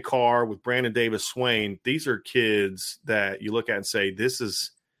CJ Carr, with Brandon Davis Swain, these are kids that you look at and say, this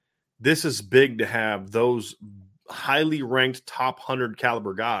is big to have those highly ranked top 100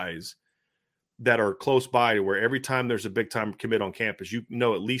 caliber guys that are close by to where every time there's a big time commit on campus,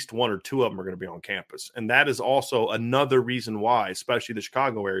 at least one or two of them are going to be on campus. And that is also another reason why, especially the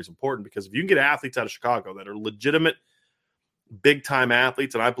Chicago area, is important, because if you can get athletes out of Chicago that are legitimate big time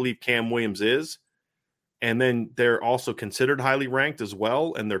athletes, and I believe Cam Williams is, and then they're also considered highly ranked as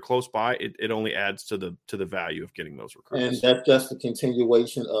well, and they're close by, it only adds to the value of getting those recruits. And that's just a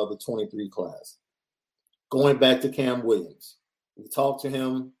continuation of the 23 class. Going back to Cam Williams, we talked to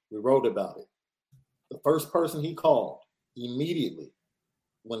him, we wrote about it. The first person he called immediately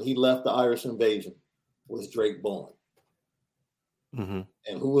when he left the Irish invasion was Drake Bowen. Mm-hmm.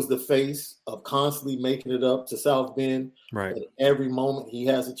 And who was the face of constantly making it up to South Bend. Right. At every moment he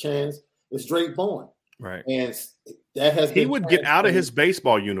has a chance, it's Drake Bowen. Right. And that has he would get out of his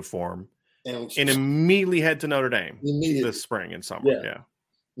baseball uniform and immediately head to Notre Dame this spring and summer. Yeah.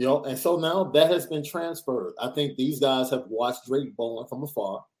 And so now that has been transferred. I think these guys have watched Drake Bowen from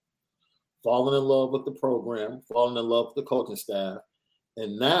afar, fallen in love with the program, fallen in love with the coaching staff,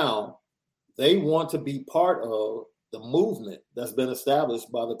 and now they want to be part of the movement that's been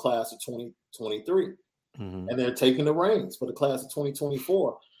established by the class of 2023. Mm-hmm. And they're taking the reins for the class of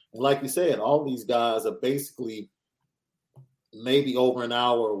 2024. And like you said, all these guys are basically maybe over an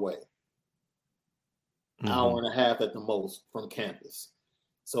hour away, hour and a half at the most from campus.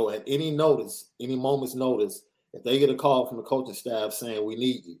 So at any moment's notice, if they get a call from the coaching staff saying, we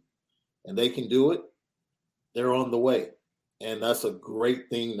need you, and they can do it, they're on the way. And that's a great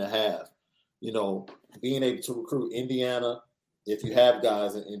thing to have. Being able to recruit Indiana, if you have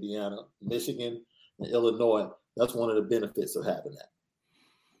guys in Indiana, Michigan, and Illinois, that's one of the benefits of having that.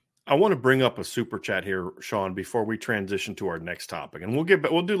 I want to bring up a super chat here, Sean, before we transition to our next topic. And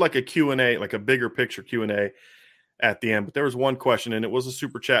we'll do like a Q&A, like a bigger picture Q&A at the end. But there was one question, and it was a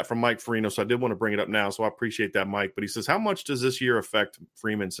super chat from Mike Farino, so I did want to bring it up now. So I appreciate that, Mike. But he says, how much does this year affect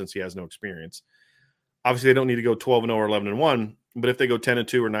Freeman since he has no experience? Obviously, they don't need to go 12-0 or 11-1, but if they go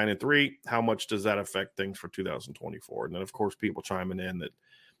 10-2 or 9-3, how much does that affect things for 2024? And then, of course, people chiming in that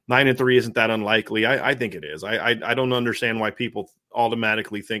 9-3 isn't that unlikely. I think it is. I don't understand why people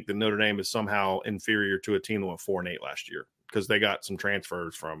automatically think that Notre Dame is somehow inferior to a team that went 4-8 last year, because they got some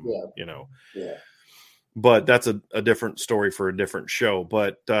transfers from, Yeah. But that's a different story for a different show.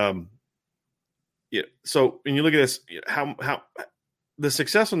 But so when you look at this, how the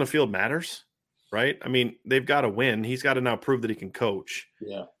success on the field matters, right? I mean, they've got to win. He's got to now prove that he can coach.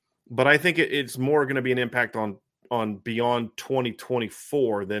 Yeah. But I think it's more going to be an impact on beyond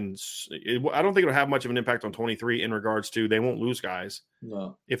 2024 than I don't think it'll have much of an impact on 23 in regards to they won't lose guys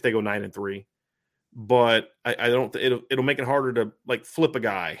if they go 9-3. But I don't. It'll make it harder to like flip a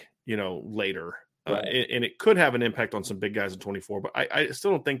guy, later. Right. And it could have an impact on some big guys in 24, but I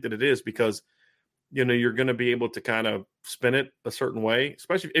still don't think that it is, because, you're going to be able to kind of spin it a certain way,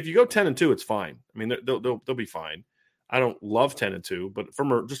 especially if you go 10-2, it's fine. I mean, they'll be fine. I don't love 10-2, but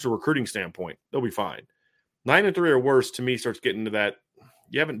from just a recruiting standpoint, they'll be fine. 9-3 or worse to me starts getting to that.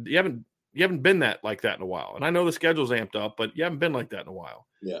 You haven't been like that in a while. And I know the schedule's amped up, but you haven't been like that in a while.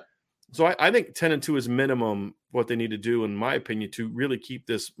 Yeah. So I think 10-2 is minimum what they need to do, in my opinion, to really keep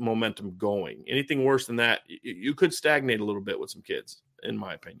this momentum going. Anything worse than that, you could stagnate a little bit with some kids, in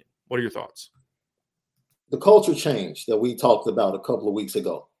my opinion. What are your thoughts? The culture change that we talked about a couple of weeks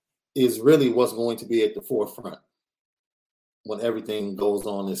ago is really what's going to be at the forefront when everything goes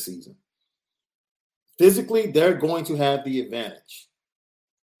on this season. Physically, they're going to have the advantage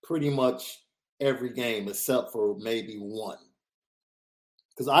pretty much every game except for maybe one.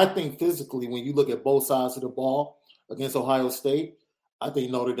 Because I think physically, when you look at both sides of the ball against Ohio State, I think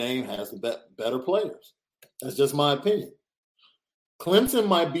Notre Dame has the better players. That's just my opinion. Clemson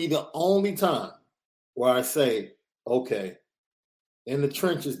might be the only time where I say, okay, in the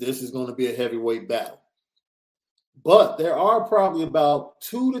trenches, this is going to be a heavyweight battle. But there are probably about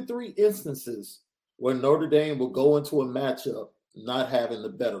 2 to 3 instances where Notre Dame will go into a matchup not having the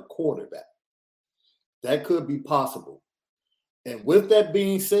better quarterback. That could be possible. And with that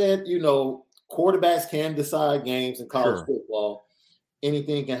being said, quarterbacks can decide games in college football.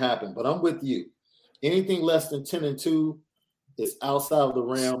 Anything can happen. But I'm with you. Anything less than 10-2 is outside of the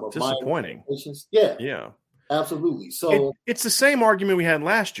realm of disappointing. Yeah, absolutely. So it's the same argument we had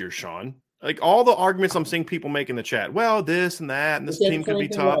last year, Sean. Like all the arguments I'm seeing people make in the chat. Well, this and that, and this team could be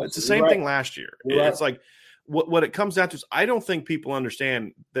tough. It's the same thing last year. It's like what it comes down to is I don't think people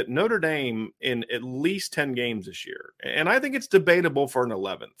understand that Notre Dame in at least 10 games this year, and I think it's debatable for an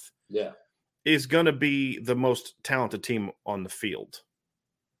 11th. Yeah, is going to be the most talented team on the field.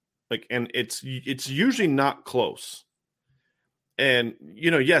 And it's usually not close. And,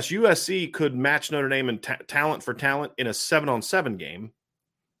 yes, USC could match Notre Dame in talent for talent in a 7-on-7 game,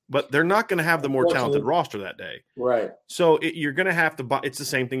 but they're not going to have the more talented roster that day. Right. So you're going to have to buy – it's the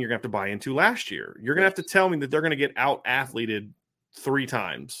same thing you're going to have to buy into last year. You're going to have to tell me that they're going to get out-athleted 3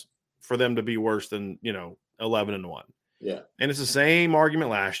 times for them to be worse than, 11-1. Yeah. And it's the same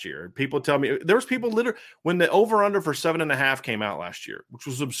argument last year. People tell me – there was people literally – when the over-under for 7.5 came out last year, which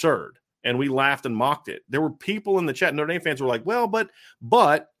was absurd, and we laughed and mocked it. There were people in the chat, Notre Dame fans were like, well,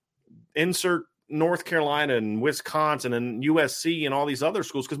 but insert North Carolina and Wisconsin and USC and all these other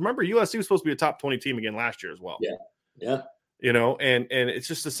schools. Because remember, USC was supposed to be a top 20 team again last year as well. Yeah. And it's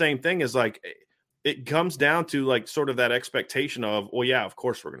just the same thing as like it comes down to like sort of that expectation of, well, yeah, of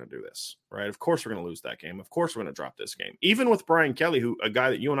course we're going to do this, right? Of course we're going to lose that game. Of course we're going to drop this game. Even with Brian Kelly, a guy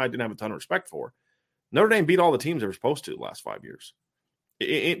that you and I didn't have a ton of respect for, Notre Dame beat all the teams they were supposed to the last 5 years.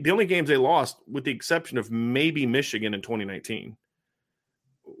 The only games they lost, with the exception of maybe Michigan in 2019,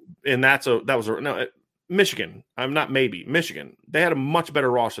 and Michigan. I'm not maybe Michigan. They had a much better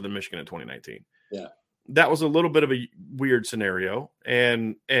roster than Michigan in 2019. Yeah, that was a little bit of a weird scenario,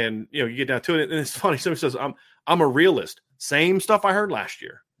 and you get down to it, and it's funny. Somebody says, "I'm a realist." Same stuff I heard last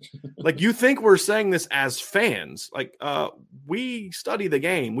year. Like, you think we're saying this as fans? Like, we study the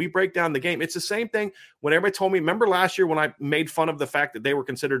game, we break down the game. It's the same thing when everybody told me. Remember last year when I made fun of the fact that they were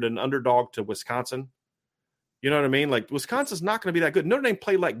considered an underdog to Wisconsin? You know what I mean? Like, Wisconsin's not going to be that good. Notre Dame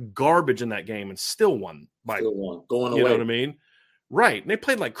played like garbage in that game and still won going away. You know what I mean? Right. And they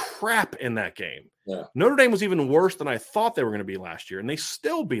played like crap in that game. Yeah. Notre Dame was even worse than I thought they were going to be last year, and they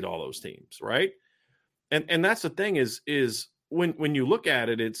still beat all those teams, right? And that's the thing is when you look at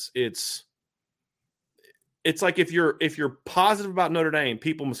it, it's like if you're positive about Notre Dame,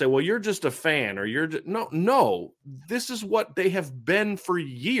 people will say, well, you're just a fan, or you're just, no, this is what they have been for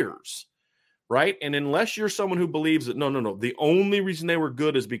years, right? And unless you're someone who believes that, no, the only reason they were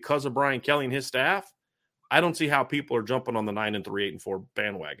good is because of Brian Kelly and his staff, I don't see how people are jumping on the 9-3, 8-4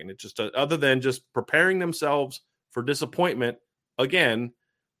 bandwagon. It's just other than just preparing themselves for disappointment again,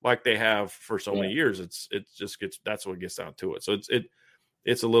 like they have for so many years. That's what gets down to it. So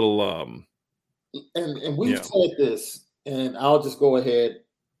it's a little and we've said this, and I'll just go ahead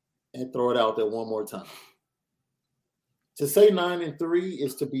and throw it out there one more time. To say 9-3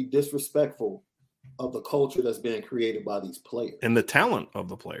 is to be disrespectful of the culture that's being created by these players and the talent of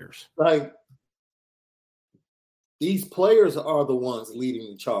the players. Like, these players are the ones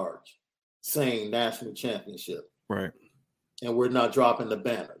leading the charge, saying national championship. Right. And we're not dropping the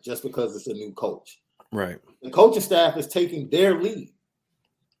banner just because it's a new coach. Right. The coaching staff is taking their lead.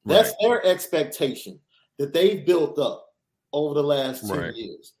 That's their expectation that they've built up over the last 2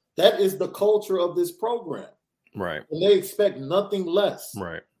 years. That is the culture of this program. Right. And they expect nothing less.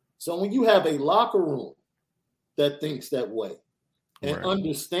 Right. So when you have a locker room that thinks that way and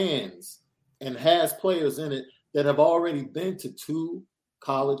understands and has players in it that have already been to 2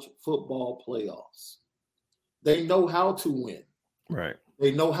 college football playoffs, they know how to win. Right.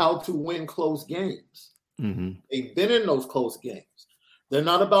 They know how to win close games. Mm-hmm. They've been in those close games. They're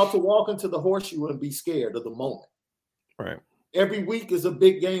not about to walk into the horseshoe and be scared of the moment. Right. Every week is a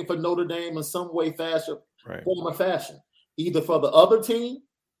big game for Notre Dame in some way, fashion, form or fashion, either for the other team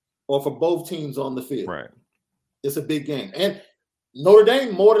or for both teams on the field. Right. It's a big game. And Notre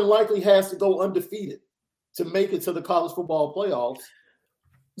Dame more than likely has to go undefeated to make it to the college football playoffs.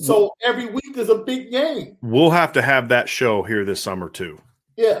 So every week is a big game. We'll have to have that show here this summer too.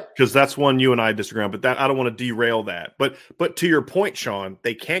 Yeah. Because that's one you and I disagree on, but that I don't want to derail that. But to your point, Sean,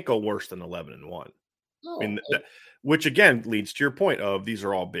 they can't go worse than 11-1. No. I mean, which again leads to your point of these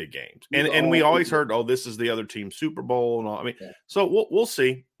are all big games. And we always heard, this is the other team's Super Bowl and all. I mean, so we'll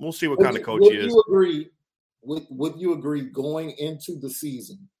see. We'll see what kind of coach he is. Would you agree going into the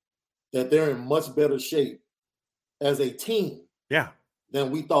season that they're in much better shape as a team? Yeah. than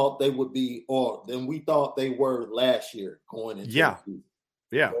we thought they would be, or than we thought they were last year going into the season.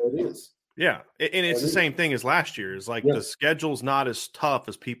 Yeah. So it is. Yeah. And it's the same thing as last year. It's like the schedule's not as tough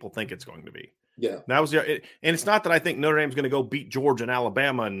as people think it's going to be. Yeah. That was and it's not that I think Notre Dame's going to go beat Georgia and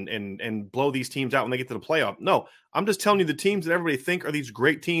Alabama and blow these teams out when they get to the playoff. No, I'm just telling you the teams that everybody think are these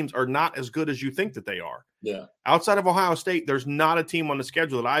great teams are not as good as you think that they are. Yeah. Outside of Ohio State, there's not a team on the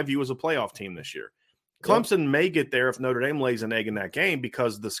schedule that I view as a playoff team this year. Clemson may get there if Notre Dame lays an egg in that game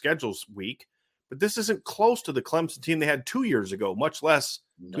because the schedule's weak, but this isn't close to the Clemson team they had 2 years ago, much less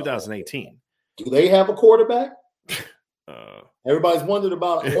 2018. Do they have a quarterback? Everybody's wondering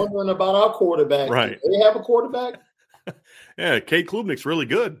about our quarterback. Right. Do they have a quarterback? Yeah, Cade Klubnik's really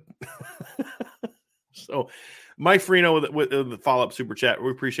good. So, Mike Freno with the follow-up super chat. We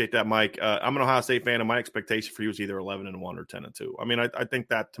appreciate that, Mike. I'm an Ohio State fan, and my expectation for you is either 11-1 or 10-2. I mean, I think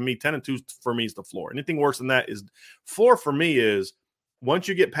that, to me, 10-2 for me is the floor. Anything worse than that is – floor for me is once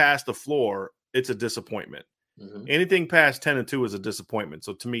you get past the floor, it's a disappointment. Mm-hmm. Anything past 10-2 is a disappointment.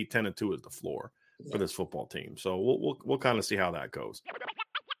 So, to me, 10-2 is the floor for this football team. So we'll kind of see how that goes.